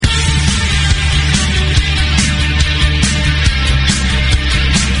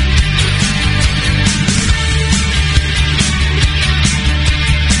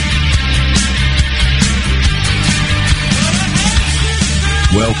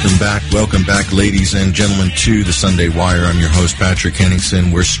Welcome back, ladies and gentlemen, to the Sunday Wire. I'm your host, Patrick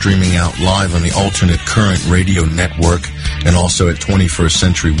Henningsen. We're streaming out live on the Alternate Current Radio Network and also at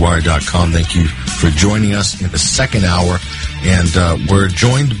 21stCenturyWire.com. Thank you for joining us in the second hour. And we're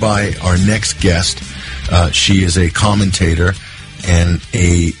joined by our next guest. She is a commentator and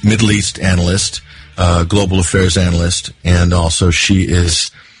a Middle East analyst, global affairs analyst, and also she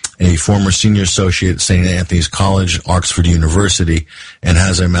is a former senior associate at St. Anthony's College, Oxford University, and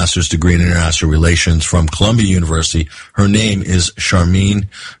has a master's degree in international relations from Columbia University. Her name is Sharmine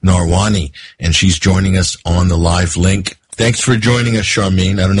Narwani, and she's joining us on the live link. Thanks for joining us,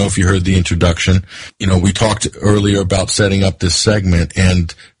 Sharmine. I don't know if you heard the introduction. You know, we talked earlier about setting up this segment,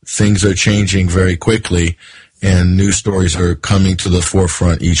 and things are changing very quickly, and news stories are coming to the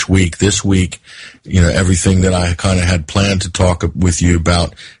forefront each week. This week, you know, everything that I kind of had planned to talk with you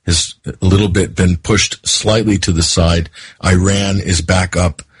about has a little bit been pushed slightly to the side. Iran is back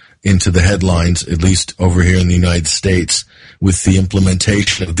up into the headlines, at least over here in the United States, with the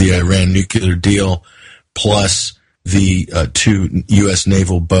implementation of the Iran nuclear deal, plus the 2 U.S.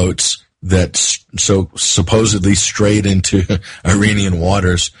 naval boats that so supposedly strayed into Iranian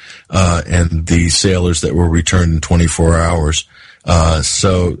waters, and the sailors that were returned in 24 hours.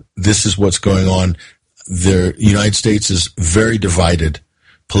 So this is what's going on. The United States is very divided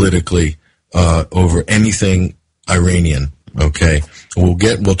politically over anything Iranian. Okay,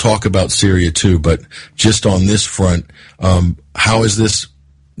 we'll talk about Syria too, but just on this front, how is this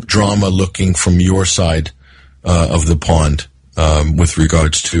drama looking from your side of the pond? With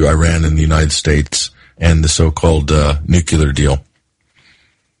regards to Iran and the United States and the so-called nuclear deal?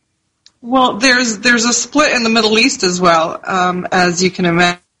 Well, there's a split in the Middle East as well, as you can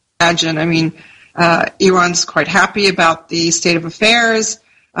imagine. I mean, Iran's quite happy about the state of affairs,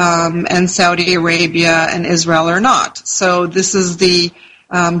 and Saudi Arabia and Israel are not. So this is the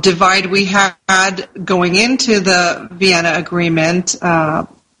divide we had going into the Vienna Agreement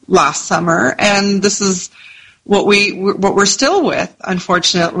last summer, and this is what we're still with,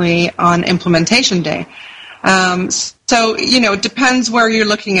 unfortunately, on implementation day. So, you know, it depends where you're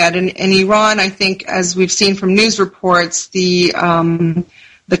looking at. In Iran, I think, as we've seen from news reports, the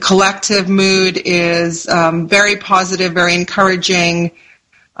collective mood is very positive, very encouraging.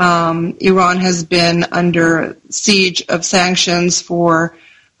 Iran has been under siege of sanctions for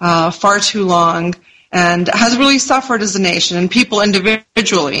far too long and has really suffered as a nation and people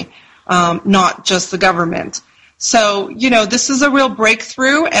individually, not just the government. So, you know, this is a real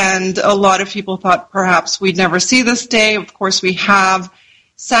breakthrough, and a lot of people thought perhaps we'd never see this day. Of course, we have.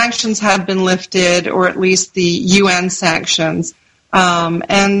 Sanctions have been lifted, or at least the UN sanctions,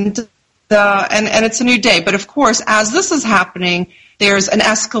 and it's a new day. But of course, as this is happening, there's an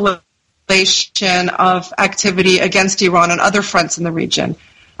escalation of activity against Iran on other fronts in the region,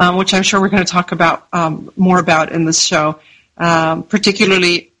 which I'm sure we're going to talk about more about in this show.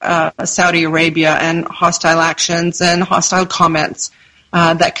 Particularly Saudi Arabia and hostile actions and hostile comments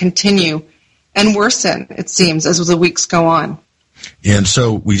that continue and worsen, it seems, as the weeks go on. And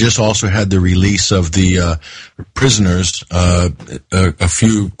so we just also had the release of the prisoners,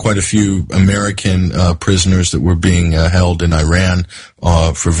 quite a few American prisoners that were being held in Iran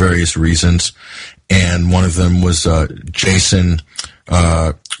for various reasons. And one of them was Jason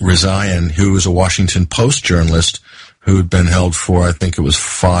Rezaian, who was a Washington Post journalist who had been held for, I think it was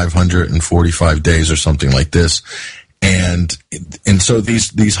 545 days or something like this. And so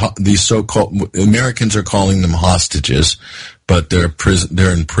these so-called Americans are calling them hostages, but they're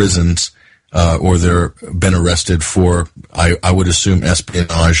in prisons, or they're been arrested for, I would assume,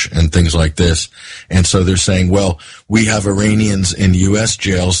 espionage and things like this. And so they're saying, well, we have Iranians in U.S.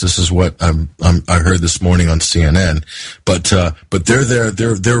 jails. This is what I heard this morning on CNN. But they're there.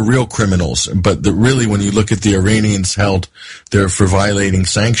 They're real criminals. But really, when you look at the Iranians held, they're for violating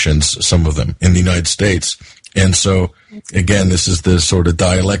sanctions, some of them, in the United States. And so, again, this is the sort of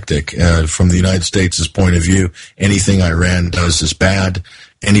dialectic. From the United States' point of view, anything Iran does is bad.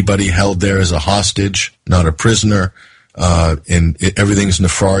 Anybody held there as a hostage, not a prisoner, and everything's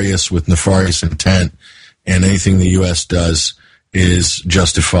nefarious with nefarious intent, and anything the U.S. does is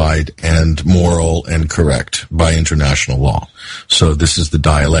justified and moral and correct by international law. So this is the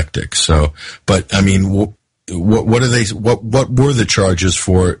dialectic. So, but I mean, what were the charges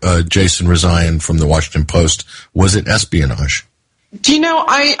for Jason Rezaian from the Washington Post? Was it espionage? Do you know,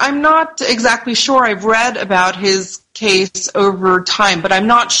 I'm not exactly sure. I've read about his case over time, but I'm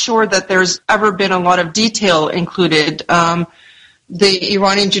not sure that there's ever been a lot of detail included. The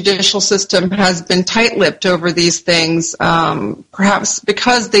Iranian judicial system has been tight-lipped over these things, perhaps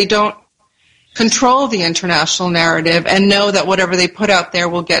because they don't control the international narrative and know that whatever they put out there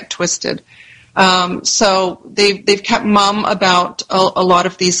will get twisted. So they've kept mum about a lot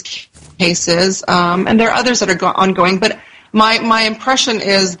of these cases, and there are others that are ongoing. But my impression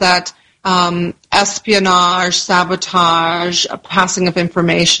is that espionage, sabotage, passing of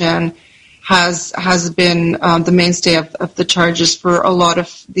information has been the mainstay of the charges for a lot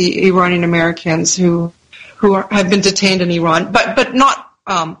of the Iranian Americans who have been detained in Iran, but not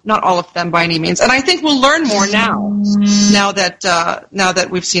all of them by any means. And I think we'll learn more now that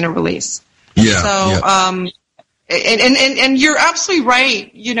we've seen a release. Yeah. So, and you're absolutely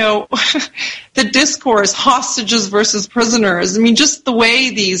right. You know, the discourse, hostages versus prisoners. I mean, just the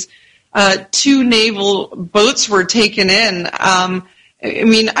way these two naval boats were taken in. I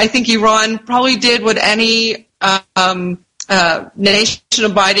mean, I think Iran probably did what any nation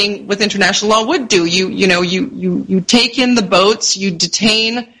abiding with international law would do. You take in the boats, you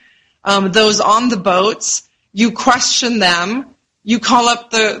detain those on the boats, you question them, you call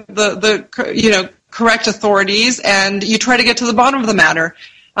up the correct authorities, and you try to get to the bottom of the matter.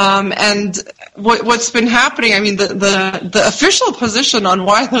 And what's been happening, I mean, the official position on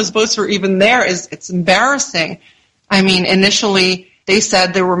why those boats were even there it's embarrassing. I mean, initially they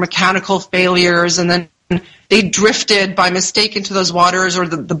said there were mechanical failures, and then they drifted by mistake into those waters, or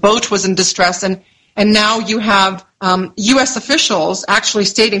the boat was in distress. And now you have U.S. officials actually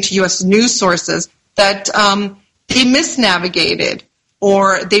stating to U.S. news sources that they misnavigated,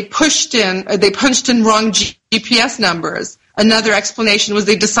 or they punched in wrong GPS numbers. Another explanation was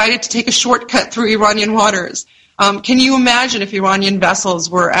they decided to take a shortcut through Iranian waters. Can you imagine if Iranian vessels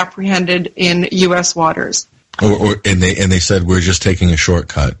were apprehended in U.S. waters? And they said we're just taking a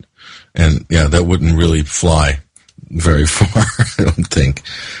shortcut, and yeah, that wouldn't really fly very far, I don't think.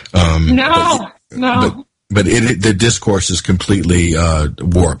 No. But the discourse is completely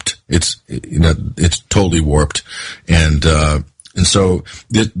warped. It's totally warped, and so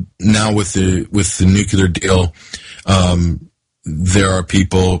now with the nuclear deal, there are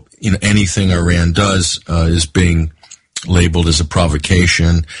people. Anything Iran does is being labeled as a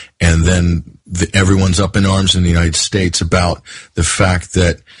provocation, and then everyone's up in arms in the United States about the fact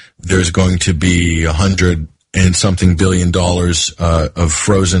that there's going to be $100 and something billion of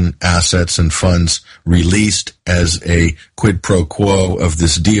frozen assets and funds released as a quid pro quo of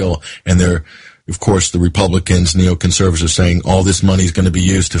this deal. And they're, of course, the Republicans, neoconservatives are saying all this money is going to be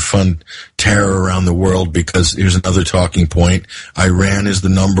used to fund terror around the world, because here's another talking point. Iran is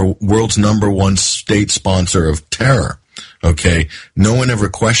the world's number one state sponsor of terror. Okay, no one ever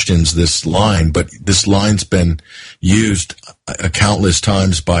questions this line, but this line's been used countless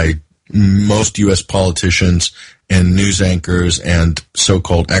times by most U.S. politicians and news anchors and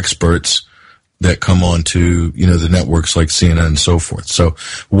so-called experts that come on to, the networks like CNN and so forth. So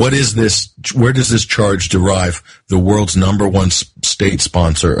what is this? Where does this charge derive? The world's number one state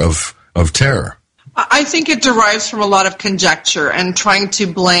sponsor of terror? I think it derives from a lot of conjecture and trying to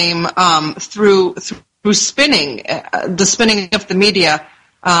blame through spinning, the spinning of the media,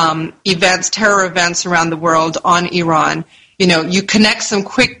 terror events around the world on Iran. You connect some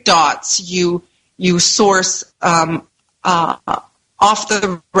quick dots, you source off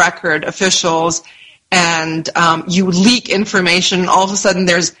the record officials, and you leak information. All of a sudden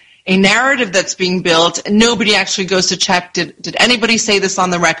there's a narrative that's being built, and nobody actually goes to check, did anybody say this on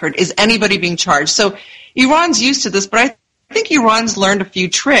the record? Is anybody being charged? So Iran's used to this, but I think Iran's learned a few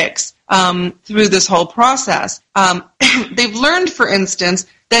tricks through this whole process. They've learned, for instance,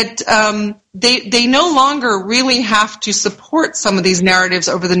 that they no longer really have to support some of these narratives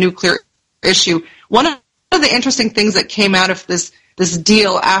over the nuclear issue. One of the interesting things that came out of this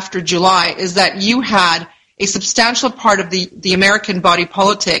deal after July is that you had a substantial part of the American body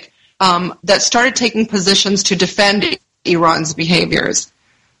politic that started taking positions to defend Iran's behaviors,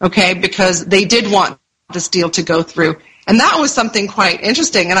 okay, because they did want this deal to go through. And that was something quite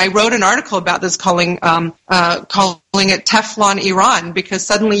interesting. And I wrote an article about this calling it Teflon Iran, because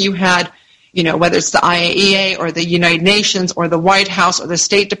suddenly you had, whether it's the IAEA or the United Nations or the White House or the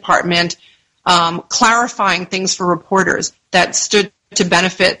State Department, clarifying things for reporters that stood to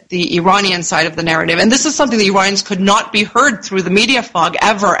benefit the Iranian side of the narrative. And this is something the Iranians could not be heard through the media fog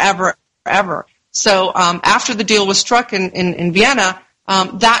ever. So after the deal was struck in Vienna,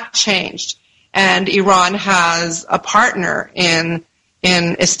 that changed. And Iran has a partner in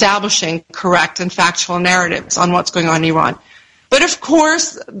establishing correct and factual narratives on what's going on in Iran. But of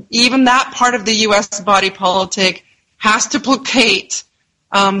course, even that part of the U.S. body politic has to placate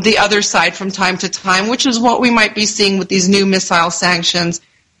the other side from time to time, which is what we might be seeing with these new missile sanctions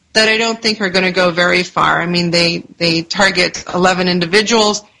that I don't think are going to go very far. I mean, they target 11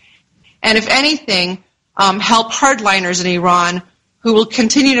 individuals, and if anything, help hardliners in Iran who will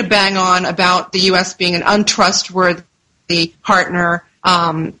continue to bang on about the U.S. being an untrustworthy partner,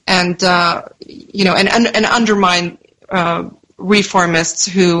 and undermine reformists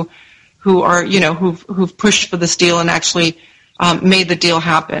who are, who've pushed for this deal and actually made the deal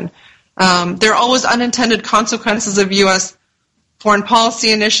happen. There are always unintended consequences of U.S. foreign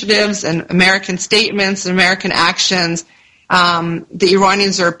policy initiatives and American statements and American actions. The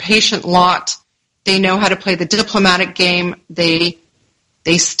Iranians are a patient lot. They know how to play the diplomatic game. They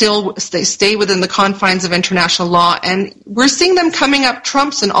stay within the confines of international law, and we're seeing them coming up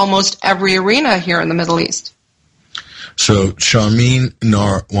trumps in almost every arena here in the Middle East. So Sharmine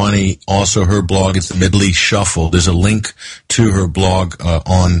Narwani, also her blog is the Middle East Shuffle. There's a link to her blog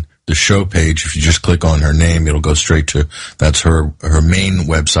on the show page. If you just click on her name, it'll go straight to, that's her main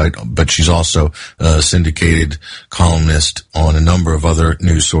website, but she's also a syndicated columnist on a number of other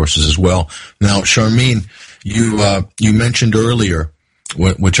news sources as well. Now, Sharmine, you mentioned earlier,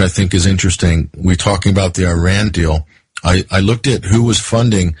 which I think is interesting, we're talking about the Iran deal. I looked at who was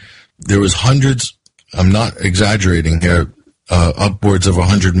funding. There was hundreds, I'm not exaggerating here, upwards of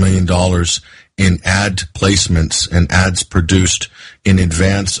 $100 million in ad placements and ads produced in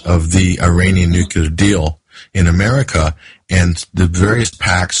advance of the Iranian nuclear deal in America, and the various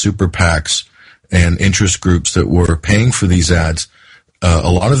PACs, super PACs, and interest groups that were paying for these ads,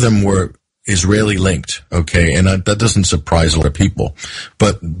 a lot of them were Israeli linked, okay, and that doesn't surprise a lot of people.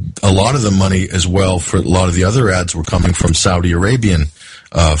 But a lot of the money as well for a lot of the other ads were coming from Saudi Arabian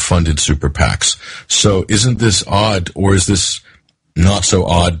funded super PACs. So isn't this odd, or is this not so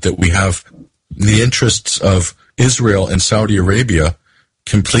odd, that we have the interests of Israel and Saudi Arabia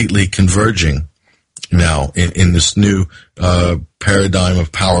completely converging now in this new paradigm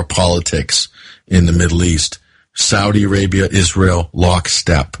of power politics in the Middle East? Saudi Arabia, Israel,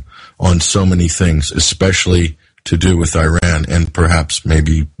 lockstep on so many things, especially to do with Iran, and perhaps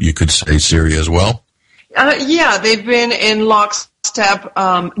maybe you could say Syria as well? Yeah, they've been in lockstep,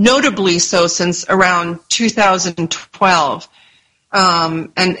 notably so since around 2012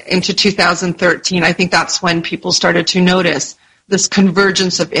 and into 2013. I think that's when people started to notice this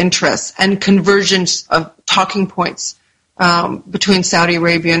convergence of interests and convergence of talking points between Saudi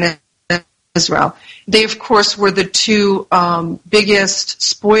Arabia and Israel. They, of course, were the two biggest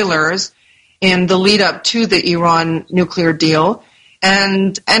spoilers in the lead-up to the Iran nuclear deal,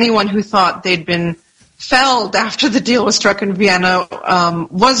 and anyone who thought they'd been felled after the deal was struck in Vienna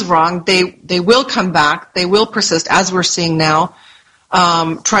was wrong. They will come back. They will persist, as we're seeing now,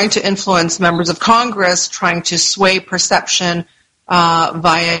 trying to influence members of Congress, trying to sway perception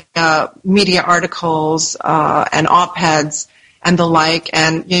via media articles and op-eds and the like.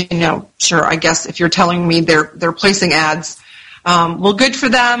 And, sure, I guess if you're telling me they're placing ads, well, good for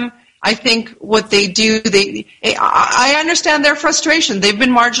them. I think what they do, I understand their frustration. They've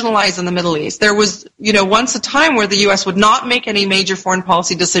been marginalized in the Middle East. There was, once a time where the U.S. would not make any major foreign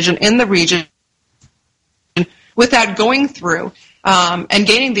policy decision in the region without going through and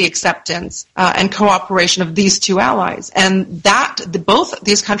gaining the acceptance and cooperation of these two allies. And both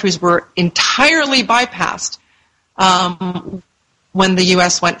these countries were entirely bypassed when the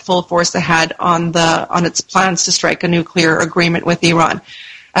U.S. went full force ahead on its plans to strike a nuclear agreement with Iran.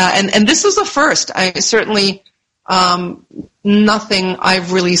 And this was a first. I certainly nothing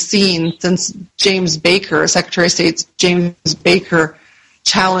I've really seen since James Baker, Secretary of State James Baker,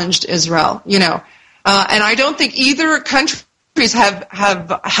 challenged Israel. And I don't think either countries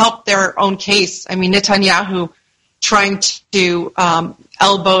have helped their own case. I mean, Netanyahu trying to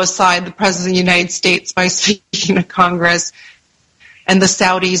elbow aside the President of the United States by speaking to Congress, and the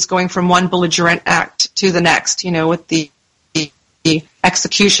Saudis going from one belligerent act to the next, with the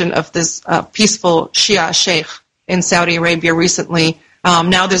execution of this peaceful Shia sheikh in Saudi Arabia recently.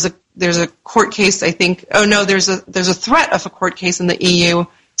 Now there's a court case, I think. Oh no, there's a threat of a court case in the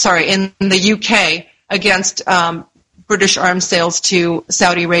in the UK against British arms sales to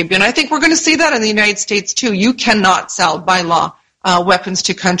Saudi Arabia, and I think we're going to see that in the United States too. You cannot sell by law weapons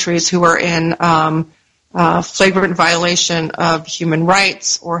to countries who are in flagrant violation of human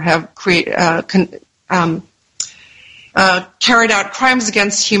rights or have carried out crimes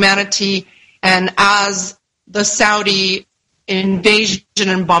against humanity. And as the Saudi invasion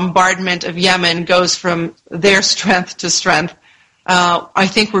and bombardment of Yemen goes from their strength to strength, I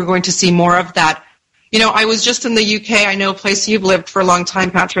think we're going to see more of that. I was just in the UK. I know a place you've lived for a long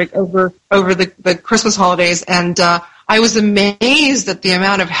time, Patrick, over the Christmas holidays, and I was amazed at the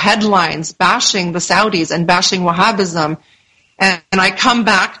amount of headlines bashing the Saudis and bashing Wahhabism. And I come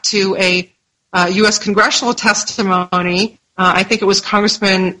back to a U.S. congressional testimony I think it was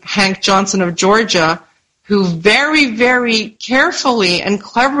Congressman Hank Johnson of Georgia, who very, very carefully and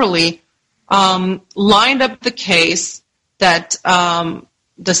cleverly lined up the case that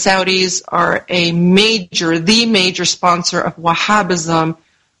the Saudis are the major sponsor of Wahhabism,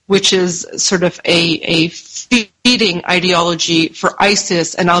 which is sort of a feeding ideology for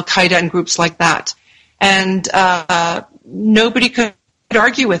ISIS and Al-Qaeda and groups like that. And nobody could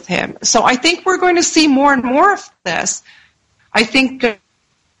argue with him. So I think we're going to see more and more of this. I think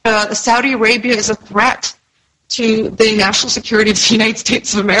Saudi Arabia is a threat to the national security of the United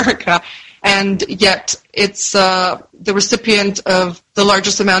States of America, and yet it's the recipient of the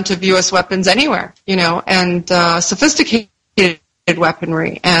largest amount of U.S. weapons anywhere, and sophisticated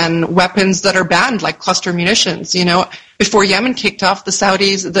weaponry and weapons that are banned, like cluster munitions. Before Yemen kicked off, the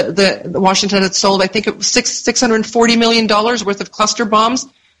Saudis, the Washington had sold, I think it was $640 million worth of cluster bombs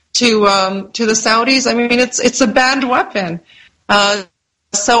to the Saudis. I mean, it's a banned weapon.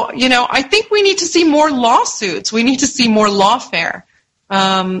 So, I think we need to see more lawsuits. We need to see more lawfare.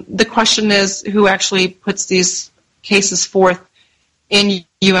 The question is who actually puts these cases forth in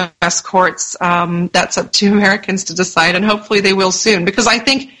U.S. courts. That's up to Americans to decide, and hopefully they will soon, because I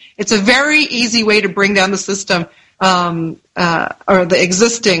think it's a very easy way to bring down the system or the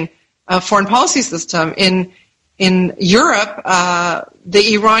existing foreign policy system. In Europe,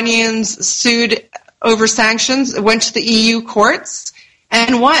 the Iranians sued over sanctions, went to the EU courts,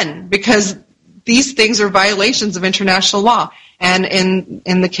 and won, because these things are violations of international law. And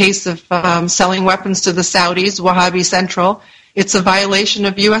in the case of selling weapons to the Saudis, Wahhabi Central, it's a violation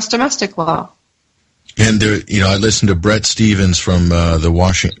of U.S. domestic law. And I listened to Brett Stevens from the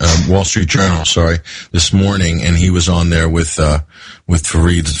Wall Street Journal, this morning, and he was on there with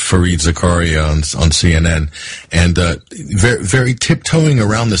Fareed Zakaria on CNN, and very, very tiptoeing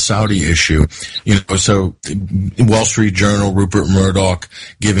around the Saudi issue. So Wall Street Journal, Rupert Murdoch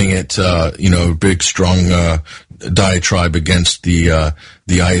giving it a big strong diatribe against the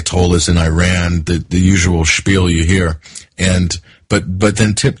Ayatollahs in Iran, the usual spiel you hear, But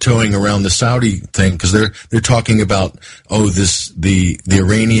then tiptoeing around the Saudi thing, because they're talking about the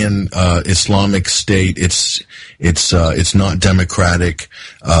Iranian Islamic State. It's not democratic.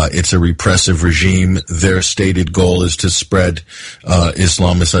 It's a repressive regime. Their stated goal is to spread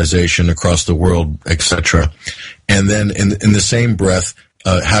Islamicization across the world, etc. And then in the same breath,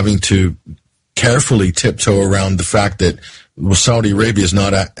 having to carefully tiptoe around the fact that Saudi Arabia is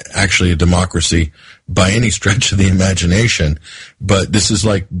not actually a democracy by any stretch of the imagination, but this is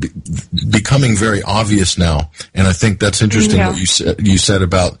like becoming very obvious now. And I think that's interesting what you said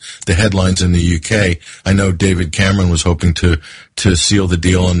about the headlines in the UK. I know David Cameron was hoping to seal the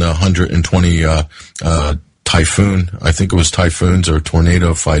deal on the 120 Typhoon. I think it was Typhoons or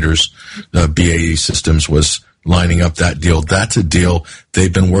Tornado fighters. BAE Systems was lining up that deal. That's a deal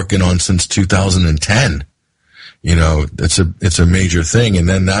they've been working on since 2010. It's a major thing, and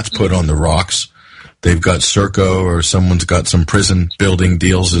then that's put on the rocks. They've got Serco, or someone's got some prison building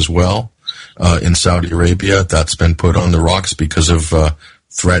deals as well in Saudi Arabia. That's been put on the rocks because of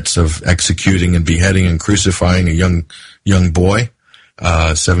threats of executing and beheading and crucifying a young boy,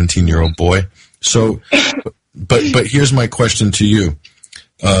 17-year-old boy. So, but here's my question to you,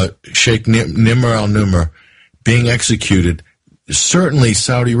 Sheikh Nimr al-Numr being executed. Certainly,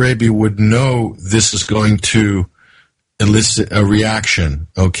 Saudi Arabia would know this is going to elicit a reaction.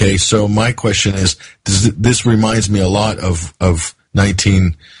 Okay, so my question is: this reminds me a lot of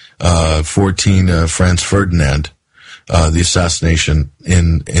 1914 Franz Ferdinand, the assassination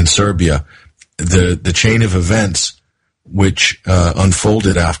in Serbia, the chain of events which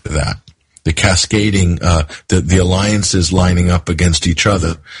unfolded after that, the cascading, the alliances lining up against each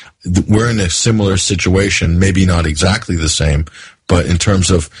other. We're in a similar situation, maybe not exactly the same, but in terms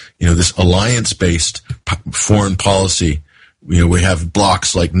of, this alliance-based foreign policy, we have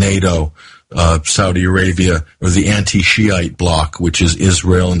blocks like NATO, Saudi Arabia, or the anti-Shiite bloc, which is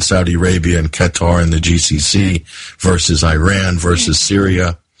Israel and Saudi Arabia and Qatar and the GCC versus Iran versus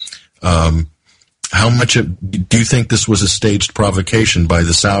Syria. How much do you think this was a staged provocation by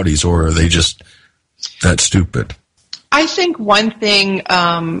the Saudis, or are they just that stupid? I think one thing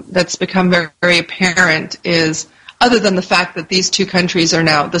that's become very, very apparent is, other than the fact that these two countries are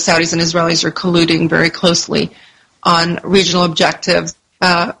now, the Saudis and Israelis are colluding very closely on regional objectives,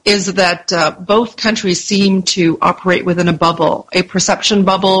 is that both countries seem to operate within a bubble, a perception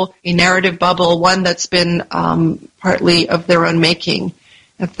bubble, a narrative bubble, one that's been partly of their own making,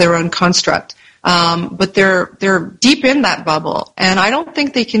 of their own construct. But they're deep in that bubble, and I don't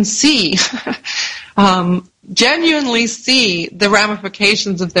think they can see, genuinely see the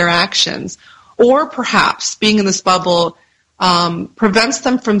ramifications of their actions. Or perhaps being in this bubble prevents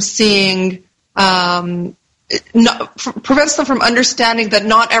them from seeing, prevents them from understanding that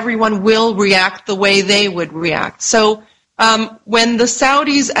not everyone will react the way they would react. So when the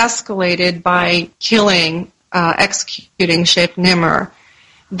Saudis escalated by executing Sheikh Nimr,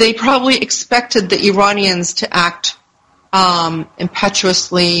 they probably expected the Iranians to act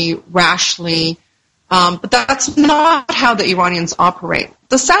impetuously, rashly, but that's not how the Iranians operate.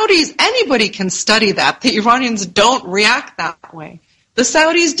 The Saudis, anybody can study that. The Iranians don't react that way. The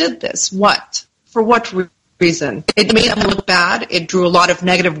Saudis did this. What? For what reason? It made them look bad. It drew a lot of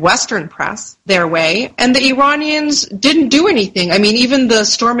negative Western press their way, and the Iranians didn't do anything. I mean, even the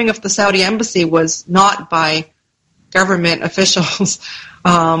storming of the Saudi embassy was not by government officials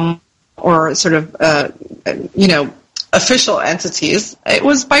or sort of, official entities. It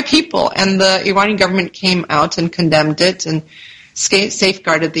was by people, and the Iranian government came out and condemned it and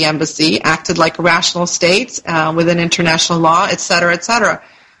safeguarded the embassy, acted like a rational state within international law, et cetera, et cetera.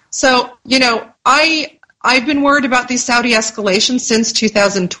 So, I've been worried about these Saudi escalations since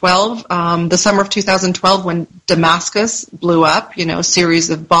 2012, the summer of 2012 when Damascus blew up, a series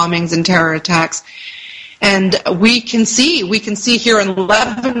of bombings and terror attacks. And we can see here in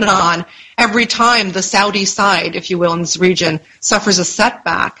Lebanon, every time the Saudi side, if you will, in this region, suffers a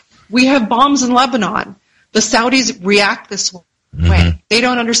setback, we have bombs in Lebanon. The Saudis react this way. Mm-hmm. They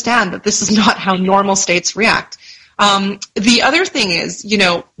don't understand that this is not how normal states react. The other thing is,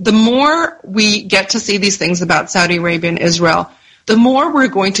 the more we get to see these things about Saudi Arabia and Israel, the more we're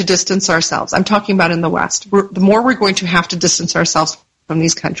going to distance ourselves. I'm talking about in the West. The more we're going to have to distance ourselves from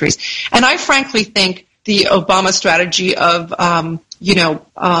these countries. And I frankly think the Obama strategy of,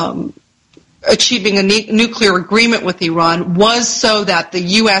 achieving a nuclear agreement with Iran was so that the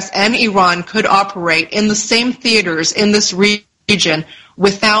U.S. and Iran could operate in the same theaters in this region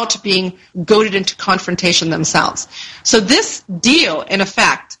without being goaded into confrontation themselves. So this deal, in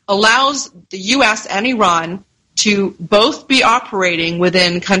effect, allows the U.S. and Iran to both be operating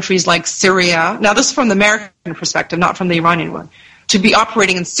within countries like Syria. Now, this is from the American perspective, not from the Iranian one. To be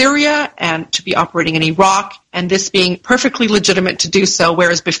operating in Syria and to be operating in Iraq, and this being perfectly legitimate to do so,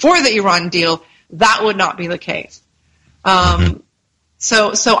 whereas before the Iran deal, that would not be the case.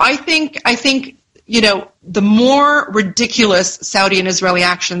 So I think the more ridiculous Saudi and Israeli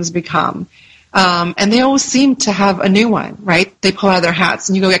actions become, and they always seem to have a new one, right? They pull out of their hats,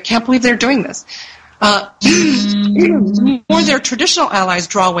 and you go, I can't believe they're doing this. The more their traditional allies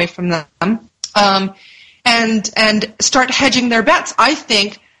draw away from them, and start hedging their bets. I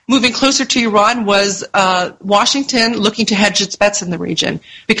think moving closer to Iran was Washington looking to hedge its bets in the region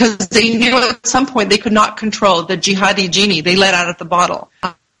because they knew at some point they could not control the jihadi genie they let out of the bottle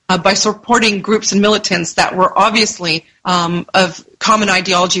by supporting groups and militants that were obviously of common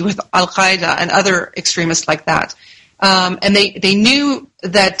ideology with Al-Qaeda and other extremists like that. And they knew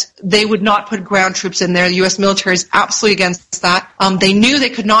that they would not put ground troops in there. The U.S. military is absolutely against that. They knew they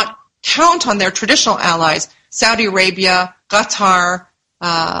could not count on their traditional allies, Saudi Arabia, Qatar,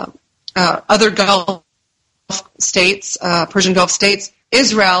 other Gulf states, Persian Gulf states,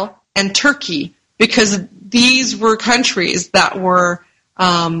 Israel, and Turkey, because these were countries that were,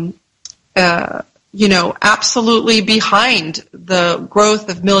 absolutely behind the growth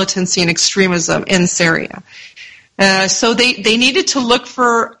of militancy and extremism in Syria. So they needed to look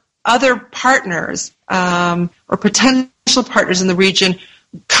for other partners or potential partners in the region,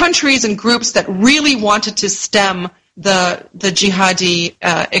 countries and groups that really wanted to stem the jihadi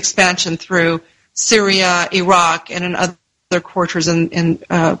expansion through Syria, Iraq, and in other quarters in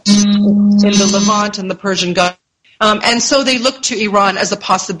the Levant and the Persian Gulf. And so they looked to Iran as a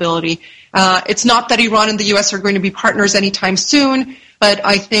possibility. It's not that Iran and the U.S. are going to be partners anytime soon, but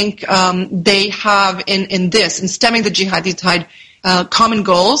I think they have in stemming the jihadi tide common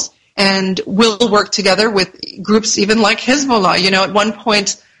goals, and will work together with groups even like Hezbollah. At one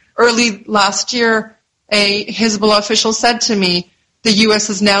point early last year, a Hezbollah official said to me, the U.S.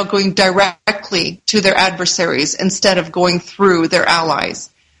 is now going directly to their adversaries instead of going through their allies.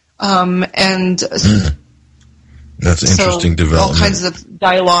 That's an interesting development. All kinds of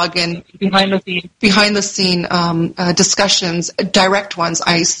dialogue and behind the scene discussions, direct ones,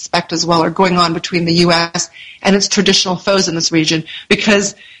 I suspect as well, are going on between the U.S. and its traditional foes in this region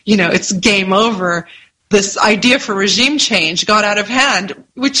because, it's game over. This idea for regime change got out of hand,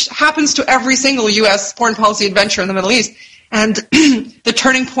 which happens to every single U.S. foreign policy adventure in the Middle East. And the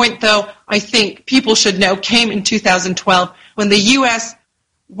turning point, though, I think people should know, came in 2012 when the U.S.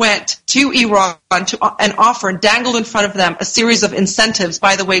 went to Iran and offered, dangled in front of them a series of incentives,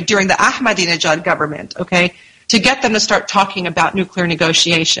 by the way, during the Ahmadinejad government, okay, to get them to start talking about nuclear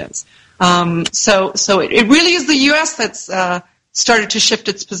negotiations. So it really is the U.S. that's started to shift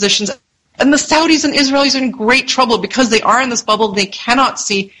its positions. And the Saudis and Israelis are in great trouble because they are in this bubble. They cannot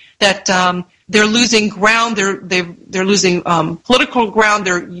see that they're losing ground. They're losing political ground.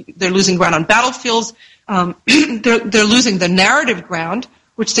 They're losing ground on battlefields. They're losing the narrative ground,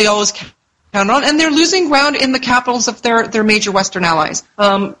 which they always count on, and they're losing ground in the capitals of their major Western allies.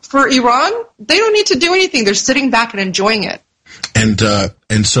 For Iran, they don't need to do anything. They're sitting back and enjoying it.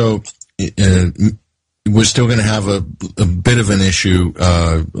 And so we're still going to have a bit of an issue,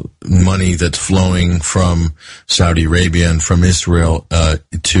 money that's flowing from Saudi Arabia and from Israel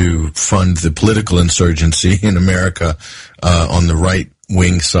to fund the political insurgency in America on the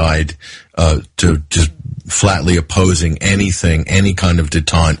right-wing side, to just flatly opposing anything, any kind of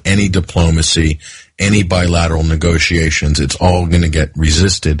detente, any diplomacy, any bilateral negotiations. It's all going to get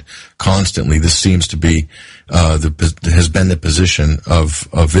resisted constantly. This seems to be has been the position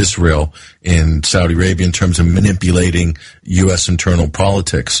of Israel in Saudi Arabia in terms of manipulating U.S. internal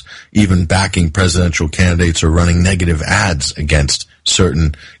politics, even backing presidential candidates or running negative ads against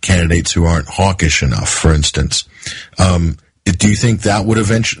certain candidates who aren't hawkish enough, for instance. Do you think that will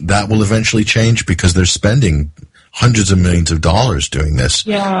eventually change because they're spending hundreds of millions of dollars doing this?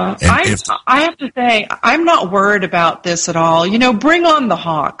 Yeah, I have to say, I'm not worried about this at all. Bring on the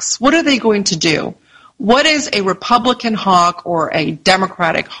hawks. What are they going to do? What is a Republican hawk or a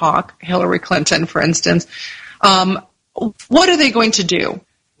Democratic hawk, Hillary Clinton, for instance? What are they going to do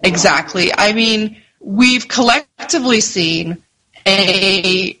exactly? I mean, we've collectively seen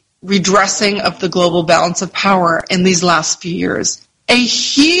a redressing of the global balance of power in these last few years. A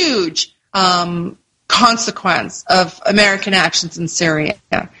huge consequence of American actions in Syria.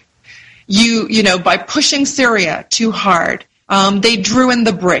 By pushing Syria too hard, they drew in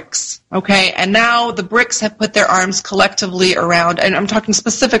the BRICS, okay? And now the BRICS have put their arms collectively around, and I'm talking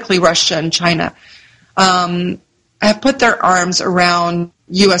specifically Russia and China, have put their arms around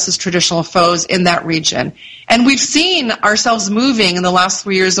U.S.'s traditional foes in that region. And we've seen ourselves moving in the last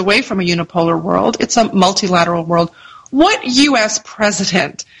 3 years away from a unipolar world. It's a multilateral world. What U.S.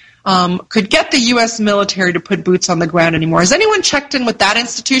 president could get the U.S. military to put boots on the ground anymore? Has anyone checked in with that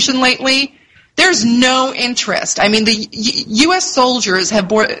institution lately? There's no interest. I mean, the U.S. soldiers have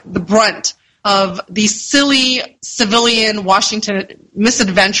bore the brunt of these silly civilian Washington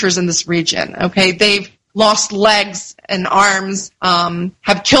misadventures in this region, okay? They've lost legs and arms,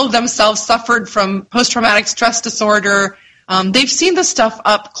 have killed themselves, suffered from post-traumatic stress disorder. They've seen this stuff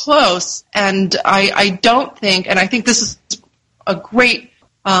up close, and I don't think, and I think this is a great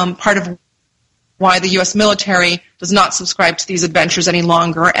part of why the U.S. military does not subscribe to these adventures any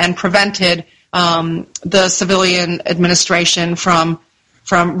longer and prevented the civilian administration from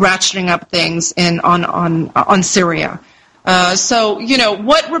ratcheting up things on Syria. So,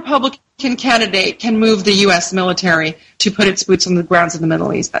 what Republican candidate can move the U.S. military to put its boots on the grounds in the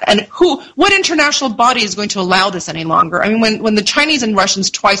Middle East? And what international body is going to allow this any longer? I mean, when the Chinese and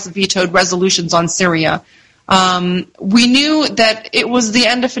Russians twice vetoed resolutions on Syria, we knew that it was the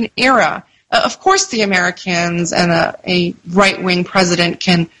end of an era. Of course, the Americans and a right-wing president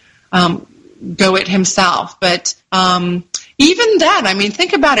can go it himself. But even then, I mean,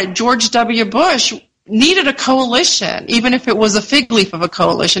 think about it. George W. Bush needed a coalition, even if it was a fig leaf of a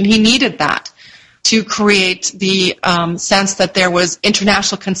coalition. He needed that to create the sense that there was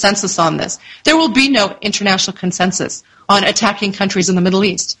international consensus on this. There will be no international consensus on attacking countries in the Middle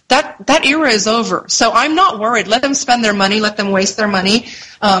East. That era is over. So I'm not worried. Let them spend their money. Let them waste their money.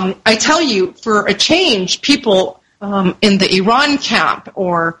 I tell you, for a change, people in the Iran camp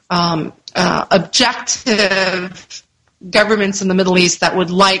or objective governments in the Middle East that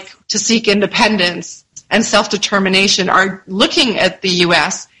would like to seek independence and self-determination are looking at the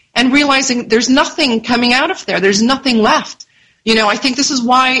U.S. and realizing there's nothing coming out of there. There's nothing left. I think this is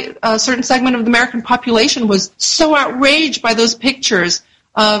why a certain segment of the American population was so outraged by those pictures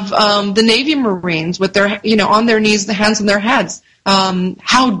of the Navy Marines with their, on their knees, the hands on their heads.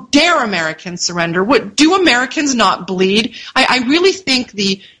 How dare Americans surrender? What do Americans not bleed? I really think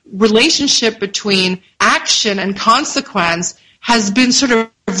the relationship between action and consequence has been sort of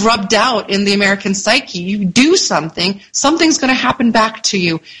rubbed out in the American psyche. You do something, something's going to happen back to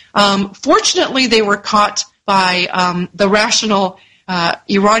you. Fortunately, they were caught by the rational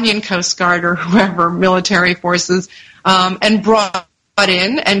Iranian Coast Guard or whoever, military forces, and brought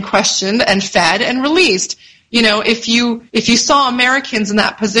in and questioned and fed and released. If you saw Americans in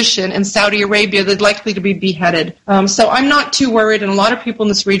that position in Saudi Arabia, they're likely to be beheaded. So I'm not too worried, and a lot of people in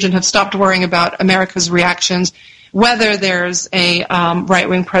this region have stopped worrying about America's reactions, whether there's a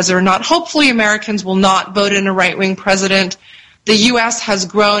right-wing president or not. Hopefully Americans will not vote in a right-wing president. the U.S. has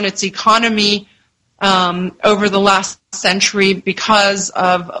grown its economy over the last century because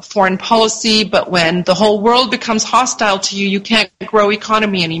of foreign policy, but when the whole world becomes hostile to you, you can't grow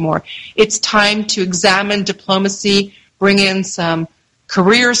economy anymore. It's time to examine diplomacy, bring in some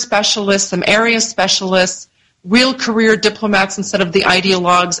career specialists, some area specialists, real career diplomats instead of the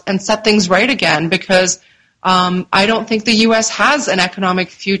ideologues, and set things right again, because I don't think the U.S. has an economic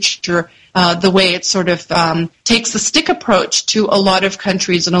future the way it sort of takes the stick approach to a lot of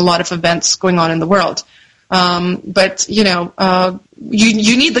countries and a lot of events going on in the world. But, you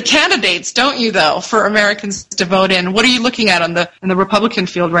need the candidates, don't you, though, for Americans to vote in? What are you looking at in the Republican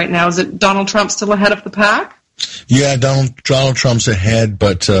field right now? Is it Donald Trump still ahead of the pack? Yeah, Donald Trump's ahead,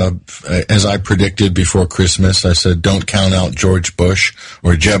 but as I predicted before Christmas, I said don't count out George Bush,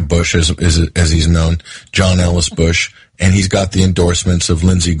 or Jeb Bush as he's known, John Ellis Bush, and he's got the endorsements of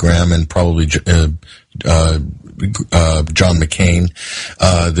Lindsey Graham and probably John McCain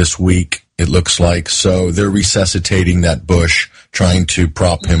this week, it looks like. So they're resuscitating that Bush, trying to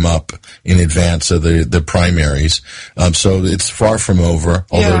prop him up in advance of the primaries. So it's far from over,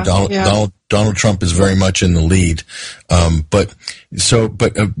 although Donald Trump is very much in the lead. But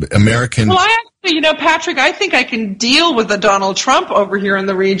American... Well, I actually, Patrick, I think I can deal with the Donald Trump over here in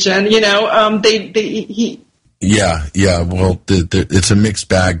the region. Yeah. Well, it's a mixed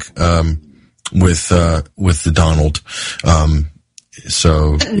bag with the Donald.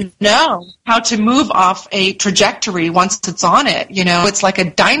 So know how to move off a trajectory once it's on it. It's like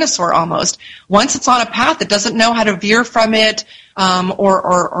a dinosaur almost. Once it's on a path, it doesn't know how to veer from it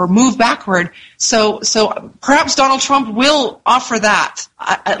or move backward. So perhaps Donald Trump will offer that.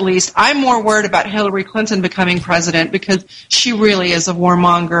 At least I'm more worried about Hillary Clinton becoming president, because she really is a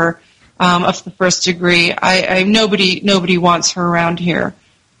warmonger of the first degree. Nobody wants her around here.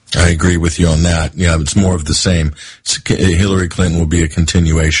 I agree with you on that. Yeah, it's more of the same. Hillary Clinton will be a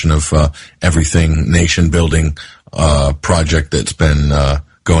continuation of everything nation-building project that's been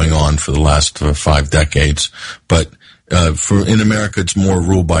going on for the last 5 decades. But in America, it's more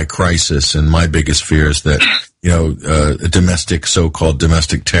ruled by crisis, and my biggest fear is that a so-called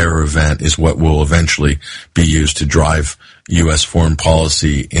domestic terror event is what will eventually be used to drive U.S. foreign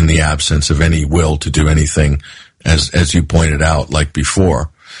policy in the absence of any will to do anything, as you pointed out, like before.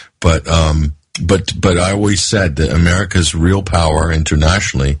 But I always said that America's real power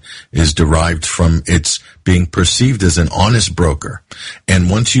internationally is derived from its being perceived as an honest broker. And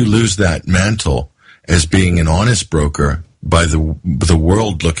once you lose that mantle as being an honest broker by the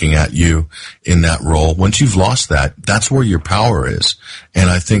world looking at you in that role, once you've lost that, that's where your power is.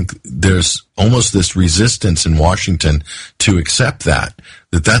 And I think there's almost this resistance in Washington to accept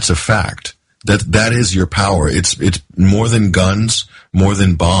that's a fact. That is your power. It's more than guns, more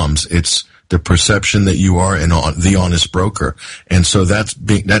than bombs. It's the perception that you are the honest broker. And so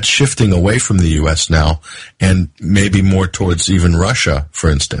that's shifting away from the U.S. now, and maybe more towards even Russia, for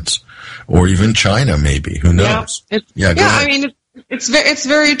instance, or even China, maybe. Who knows? Yeah, I mean, it's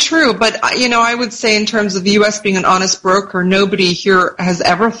very true. But I would say in terms of the U.S. being an honest broker, nobody here has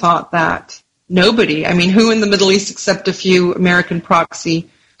ever thought that. Nobody. I mean, who in the Middle East, except a few American proxy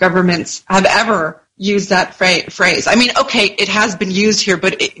governments, have ever used that phrase? I mean, okay, it has been used here,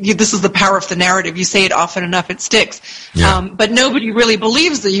 but this is the power of the narrative. You say it often enough, it sticks. Yeah. But nobody really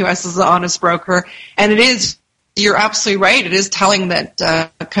believes the U.S. is an honest broker. And it is, you're absolutely right, it is telling that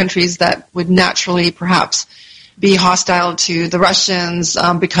countries that would naturally perhaps be hostile to the Russians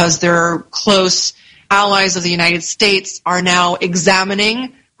because they're close allies of the United States are now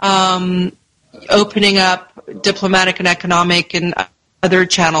examining, opening up diplomatic and economic and other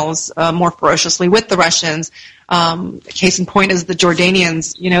channels more ferociously with the Russians. Case in point is the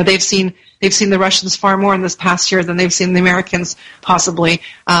Jordanians. They've seen the Russians far more in this past year than they've seen the Americans, possibly.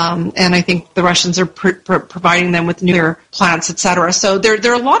 And I think the Russians are providing them with nuclear plants, etc. So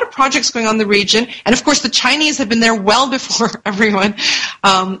there are a lot of projects going on in the region. And of course, the Chinese have been there well before everyone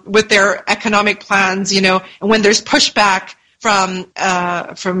with their economic plans. And when there's pushback from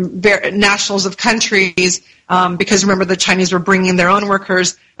nationals of countries, because remember the Chinese were bringing their own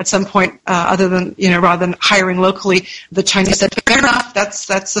workers at some point, rather than hiring locally. The Chinese said, fair enough,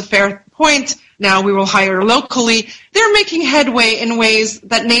 that's a fair point. Now we will hire locally. They're making headway in ways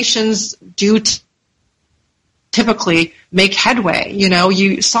that nations do typically make headway.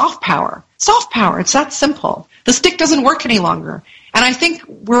 Soft power. It's that simple. The stick doesn't work any longer. And I think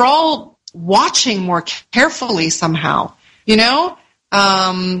we're all watching more carefully somehow.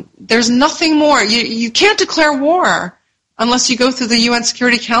 There's nothing more. You can't declare war unless you go through the UN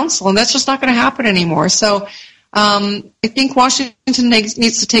Security Council, and that's just not going to happen anymore. So I think Washington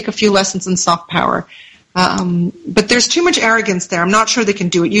needs to take a few lessons in soft power. But there's too much arrogance there. I'm not sure they can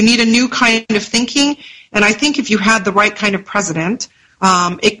do it. You need a new kind of thinking, and I think if you had the right kind of president,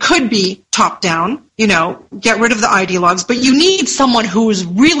 it could be top-down, get rid of the ideologues, but you need someone who is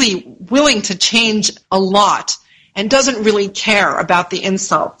really willing to change a lot and doesn't really care about the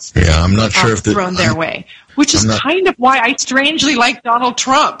insults I'm not sure if thrown their way, which is kind of why I strangely like Donald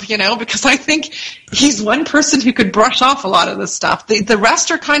Trump, because I think he's one person who could brush off a lot of this stuff. The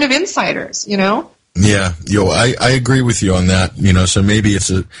rest are kind of insiders, Yeah, I agree with you on that. So maybe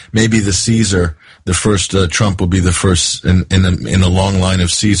maybe the Caesar, the first Trump will be the first in a long line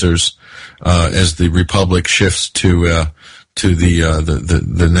of Caesars as the Republic shifts to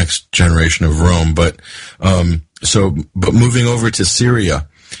the next generation of Rome. But moving over to Syria,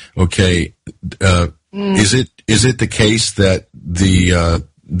 okay, is it the case that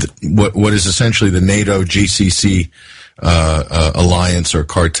what is essentially the NATO GCC alliance or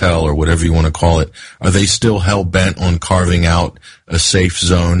cartel or whatever you want to call it, are they still hell-bent on carving out a safe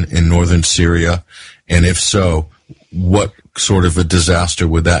zone in northern Syria? And if so, what sort of a disaster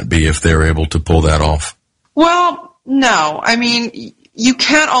would that be if they're able to pull that off? Well, no. I mean, you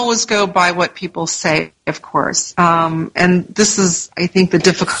can't always go by what people say, of course. And this is, I think, the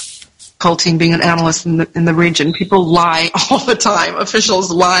difficulty in being an analyst in the region. People lie all the time. Officials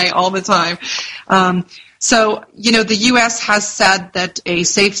lie all the time. So, the U.S. has said that a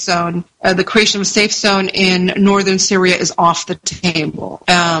safe zone, the creation of a safe zone in northern Syria is off the table.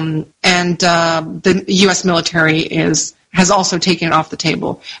 And the U.S. military has also taken it off the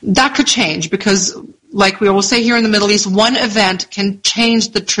table. That could change because, like we always say here in the Middle East, one event can change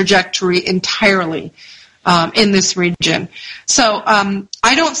the trajectory entirely in this region. So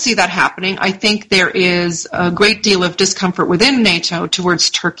I don't see that happening. I think there is a great deal of discomfort within NATO towards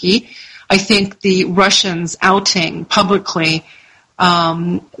Turkey. I think the Russians outing publicly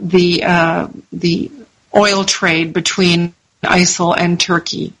the oil trade between ISIL and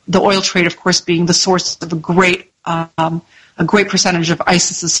Turkey, the oil trade, of course, being the source of a great percentage of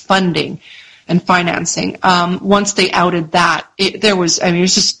ISIS's funding and financing. Once they outed that, it was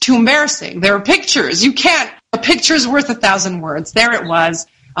just too embarrassing. There were pictures. A picture's worth 1,000 words. There it was.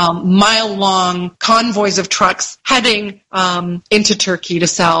 Mile-long convoys of trucks heading into Turkey to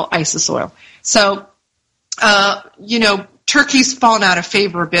sell ISIS oil. So, Turkey's fallen out of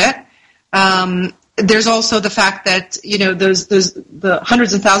favor a bit. There's also the fact that the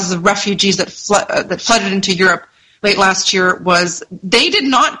hundreds of thousands of refugees that flooded into Europe late last year they did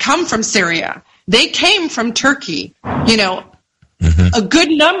not come from Syria. They came from Turkey. A good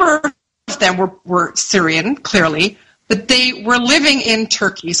number of them were Syrian, clearly, but they were living in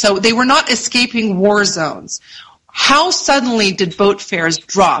Turkey, so they were not escaping war zones. How suddenly did boat fares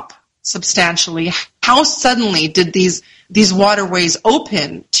drop substantially? How suddenly did these waterways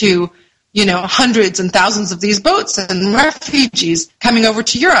open to, hundreds and thousands of these boats and refugees coming over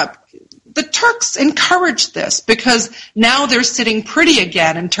to Europe? The Turks encouraged this because now they're sitting pretty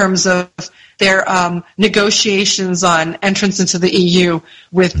again in terms of their negotiations on entrance into the EU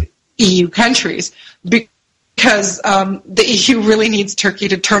with EU countries. Because the EU really needs Turkey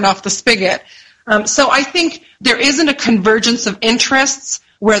to turn off the spigot. So I think there isn't a convergence of interests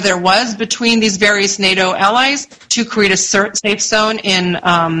where there was between these various NATO allies to create a safe zone in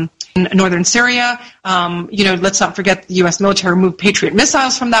northern Syria. Let's not forget the U.S. military removed Patriot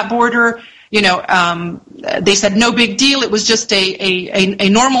missiles from that border. They said no big deal. It was just a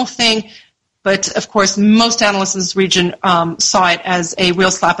normal thing. But, of course, most analysts in this region saw it as a real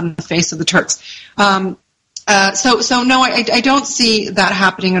slap in the face of the Turks. So no, I don't see that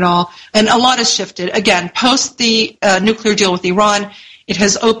happening at all. And a lot has shifted. Again, post the nuclear deal with Iran, it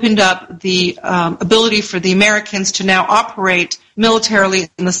has opened up the ability for the Americans to now operate militarily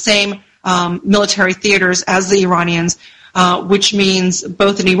in the same military theaters as the Iranians, which means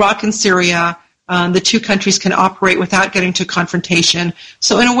both in Iraq and Syria, the two countries can operate without getting to confrontation.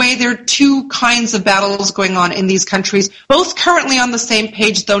 So in a way, there are two kinds of battles going on in these countries, both currently on the same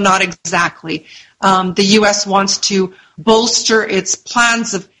page, though not exactly. The U.S. wants to bolster its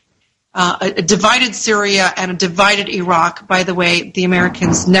plans of a divided Syria and a divided Iraq. By the way, the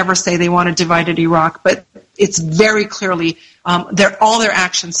Americans never say they want a divided Iraq, but it's very clearly all their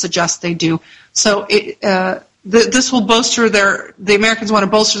actions suggest they do. So this will bolster the Americans want to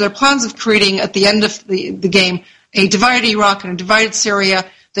bolster their plans of creating, at the end of the game, a divided Iraq and a divided Syria.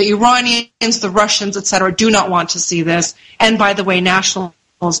 The Iranians, the Russians, etc., do not want to see this. And by the way,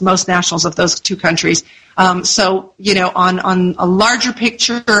 most nationals of those two countries. So, on a larger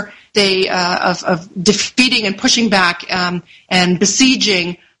picture, of defeating and pushing back and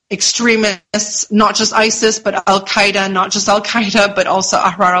besieging extremists, not just ISIS, but Al-Qaeda, not just Al-Qaeda, but also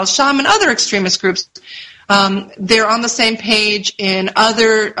Ahrar al-Sham and other extremist groups. They're on the same page in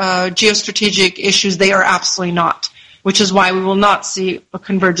other geostrategic issues. They are absolutely not, which is why we will not see a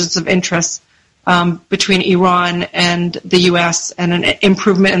convergence of interests between Iran and the U.S. and an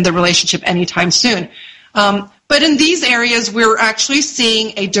improvement in the relationship anytime soon. But in these areas, we're actually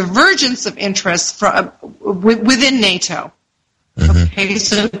seeing a divergence of interests within NATO. Okay,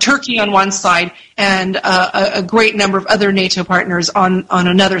 so Turkey on one side and a great number of other NATO partners on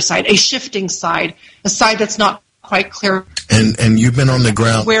another side, a shifting side, a side that's not quite clear. And you've been on the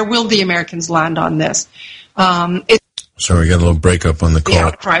ground. Where will the Americans land on this? Sorry, we got a little breakup on the call. The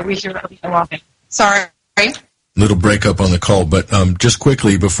outcry, we hear that a lot. Sorry. Little breakup on the call, but just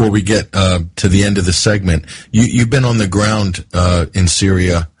quickly before we get to the end of the segment, you've been on the ground in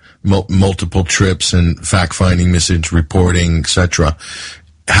Syria, multiple trips and fact-finding, message reporting, etc.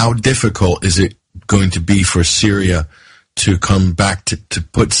 How difficult is it going to be for Syria to come back to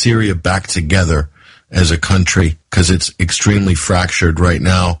put Syria back together as a country? Because it's extremely fractured right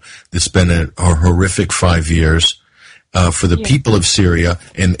now. It's been a horrific 5 years for the people of Syria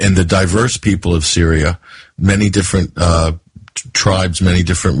and the diverse people of Syria. Many different tribes, many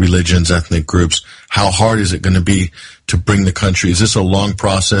different religions, ethnic groups. How hard is it going to be to bring the country? Is this a long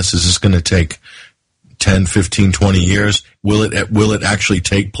process? Is this going to take 10, 15, 20 years? Will it actually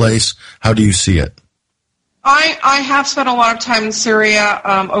take place? How do you see it? I have spent a lot of time in Syria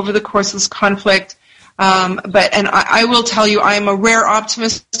over the course of this conflict. But I will tell you, I am a rare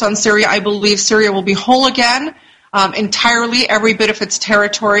optimist on Syria. I believe Syria will be whole again, entirely, every bit of its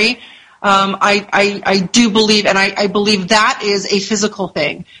territory. I do believe, and I believe that is a physical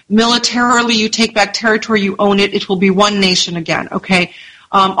thing. Militarily, you take back territory, you own it, it will be one nation again, okay?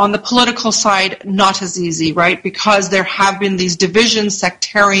 On the political side, not as easy, right? Because there have been these divisions,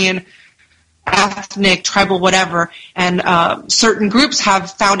 sectarian, ethnic, tribal, whatever, and certain groups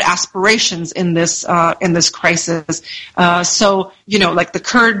have found aspirations in this crisis. So, like the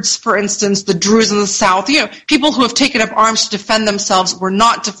Kurds, for instance, the Druze in the south, people who have taken up arms to defend themselves were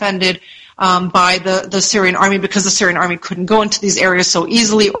not defended by the Syrian army because the Syrian army couldn't go into these areas so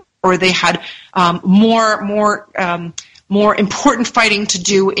easily, or they had more important fighting to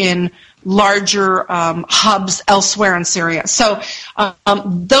do in larger hubs elsewhere in Syria. So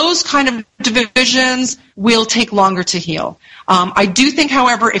those kind of divisions will take longer to heal. I do think,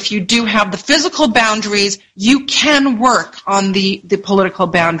 however, if you do have the physical boundaries, you can work on the political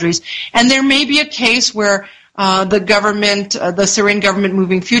boundaries. And there may be a case where the government, the Syrian government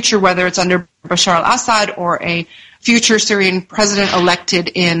moving future, whether it's under Bashar al-Assad or a future Syrian president elected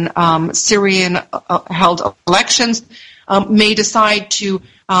in Syrian-held elections, may decide to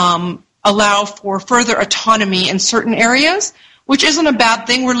allow for further autonomy in certain areas, which isn't a bad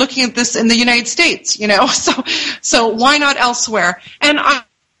thing. We're looking at this in the United States, so why not elsewhere? And I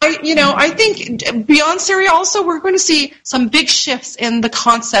think beyond Syria also we're going to see some big shifts in the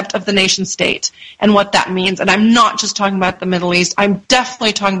concept of the nation state and what that means. And I'm not just talking about the Middle East. I'm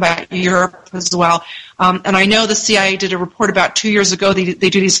definitely talking about Europe as well. And I know the CIA did a report about 2 years ago. They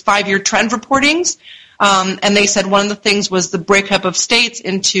do these 5-year trend reportings. And they said one of the things was the breakup of states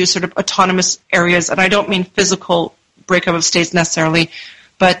into sort of autonomous areas. And I don't mean physical breakup of states necessarily,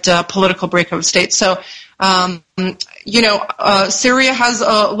 but political breakup of states. So, Syria has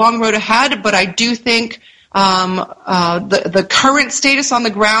a long road ahead, but I do think the current status on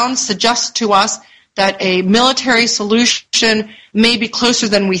the ground suggests to us that a military solution may be closer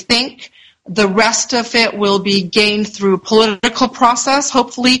than we think. The rest of it will be gained through political process,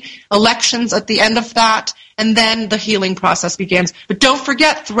 hopefully elections at the end of that, and then the healing process begins. But don't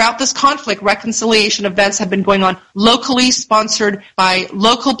forget, throughout this conflict, reconciliation events have been going on locally, sponsored by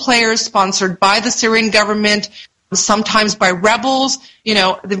local players, sponsored by the Syrian government, sometimes by rebels.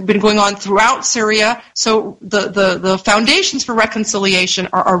 They've been going on throughout Syria. So the foundations for reconciliation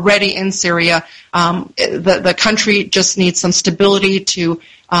are already in Syria. The country just needs some stability to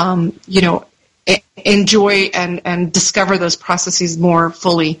enjoy and discover those processes more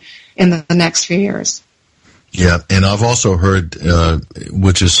fully in the next few years. Yeah, and I've also heard,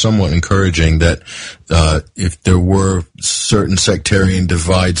 which is somewhat encouraging, that if there were certain sectarian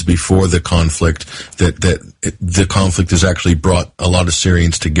divides before the conflict, that the conflict has actually brought a lot of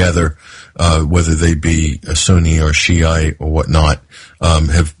Syrians together, whether they be a Sunni or Shiite or whatnot,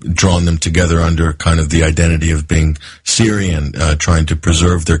 have drawn them together under kind of the identity of being Syrian, trying to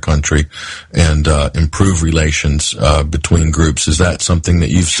preserve their country and improve relations between groups. Is that something that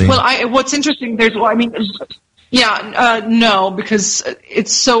you've seen? Well, what's interesting, no, because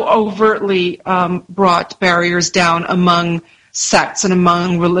it's so overtly brought barriers down among sects and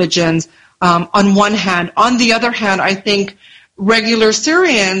among religions on one hand. On the other hand, I think regular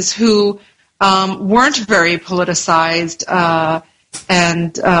Syrians who weren't very politicized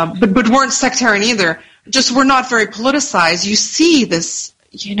but weren't sectarian either, just were not very politicized. You see this,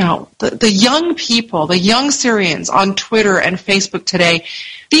 the young people, the young Syrians on Twitter and Facebook today,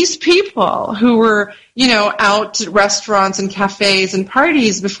 these people who were, out at restaurants and cafes and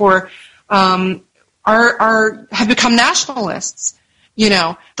parties before have become nationalists.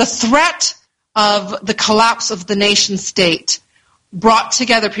 The threat of the collapse of the nation state brought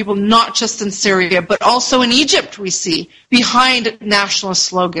together people not just in Syria, but also in Egypt, we see, behind nationalist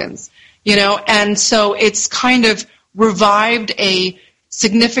slogans, and so it's kind of revived a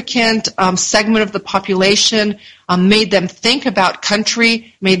significant segment of the population, made them think about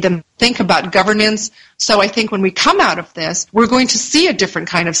country, made them think about governance. So I think when we come out of this, we're going to see a different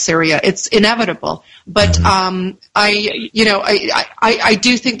kind of Syria. It's inevitable. But I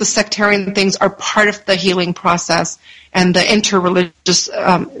do think the sectarian things are part of the healing process, and the interreligious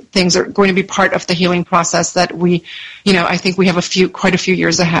things are going to be part of the healing process that I think we have quite a few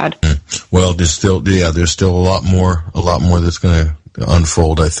years ahead. Well, there's still a lot more that's going to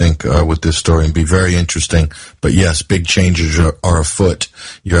unfold, I think, with this story, and be very interesting. But yes, big changes are afoot.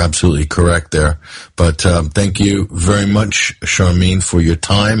 You're absolutely correct there. But thank you very much, Sharmine, for your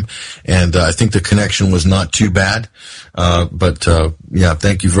time. And I think the connection was not too bad. But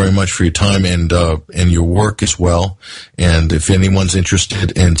thank you very much for your time and your work as well. And if anyone's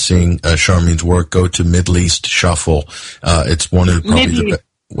interested in seeing Sharmine's work, go to Middle East Shuffle. It's one of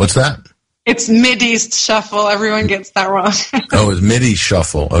what's that? It's Mideast Shuffle. Everyone gets that wrong. Oh, it's Mideast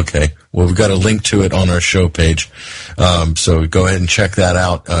Shuffle. Okay. Well, we've got a link to it on our show page. So go ahead and check that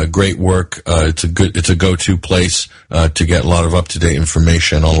out. Great work. It's a go-to place to get a lot of up-to-date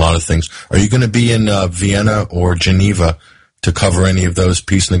information on a lot of things. Are you going to be in Vienna or Geneva to cover any of those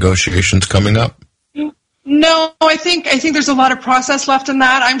peace negotiations coming up? No, I think there's a lot of process left in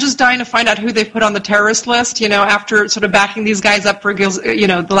that. I'm just dying to find out who they put on the terrorist list, after sort of backing these guys up for,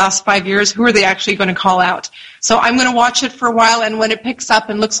 the last 5 years. Who are they actually going to call out? So I'm going to watch it for a while, and when it picks up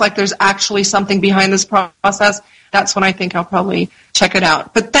and looks like there's actually something behind this process, that's when I think I'll probably check it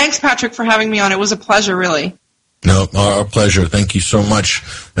out. But thanks, Patrick, for having me on. It was a pleasure, really. No, our pleasure. Thank you so much.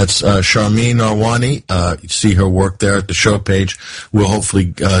 That's Sharmine Narwani. You see her work there at the show page. We'll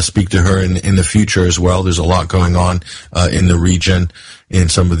hopefully speak to her in the future as well. There's a lot going on in the region in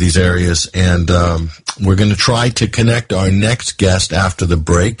some of these areas. And we're going to try to connect our next guest after the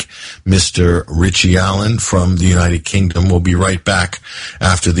break, Mr. Richie Allen from the United Kingdom. We'll be right back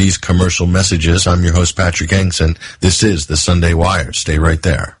after these commercial messages. I'm your host, Patrick Henningsen. This is the Sunday Wire. Stay right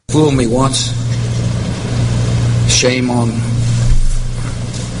there. Fool me once. Shame on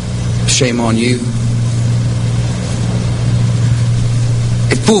you.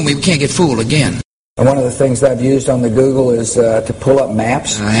 It fooled me. We can't get fooled again. And one of the things I've used on the Google is to pull up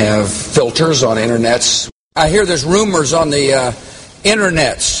maps. I have filters on internets. I hear there's rumors on the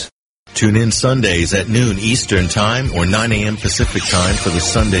internets. Tune in Sundays at noon Eastern Time or 9 a.m. Pacific Time for the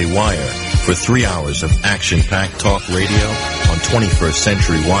Sunday Wire for 3 hours of action-packed talk radio on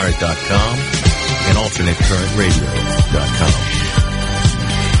 21stCenturyWire.com and AlternateCurrentRadio.com.